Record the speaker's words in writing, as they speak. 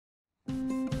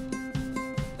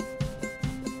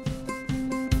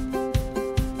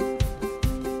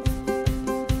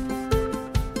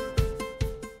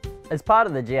As part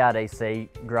of the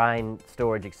GRDC grain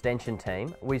storage extension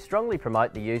team, we strongly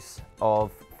promote the use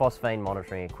of phosphine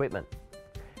monitoring equipment.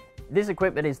 This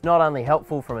equipment is not only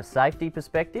helpful from a safety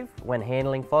perspective when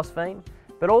handling phosphine,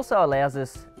 but also allows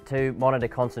us to monitor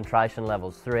concentration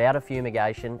levels throughout a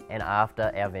fumigation and after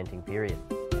our venting period.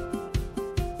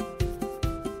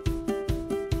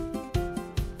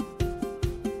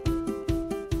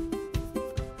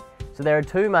 So there are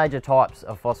two major types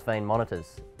of phosphine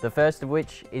monitors. The first of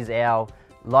which is our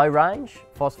low range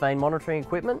phosphine monitoring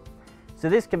equipment. So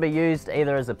this can be used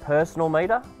either as a personal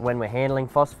meter when we're handling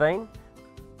phosphine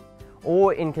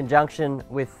or in conjunction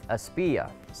with a spear.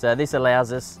 So this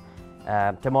allows us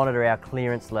to monitor our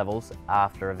clearance levels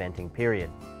after a venting period.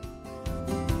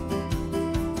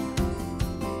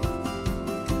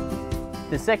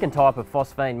 The second type of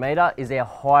phosphine meter is our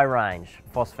high range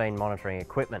phosphine monitoring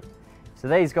equipment. So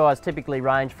these guys typically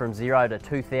range from 0 to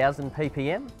 2000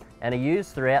 ppm and are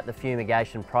used throughout the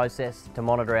fumigation process to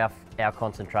monitor our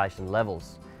concentration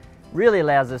levels. Really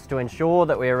allows us to ensure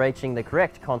that we are reaching the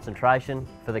correct concentration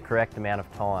for the correct amount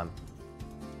of time.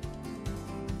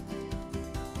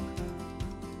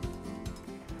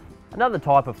 Another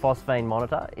type of phosphine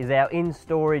monitor is our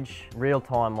in-storage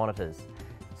real-time monitors.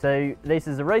 So this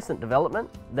is a recent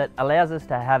development that allows us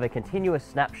to have a continuous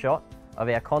snapshot of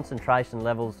our concentration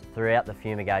levels throughout the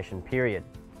fumigation period.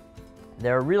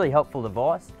 They're a really helpful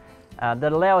device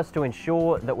that allow us to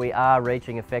ensure that we are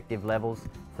reaching effective levels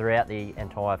throughout the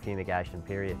entire fumigation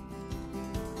period.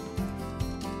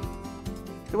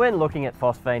 So when looking at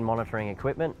phosphine monitoring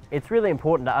equipment, it's really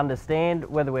important to understand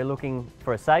whether we're looking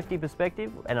for a safety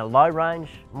perspective and a low range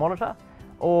monitor,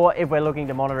 or if we're looking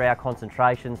to monitor our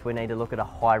concentrations, we need to look at a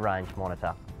high range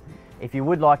monitor. If you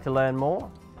would like to learn more,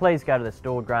 please go to the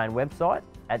Stored Grain website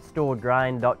at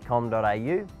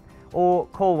storedgrain.com.au or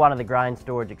call one of the grain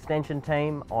storage extension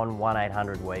team on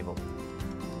 1800 Weevil.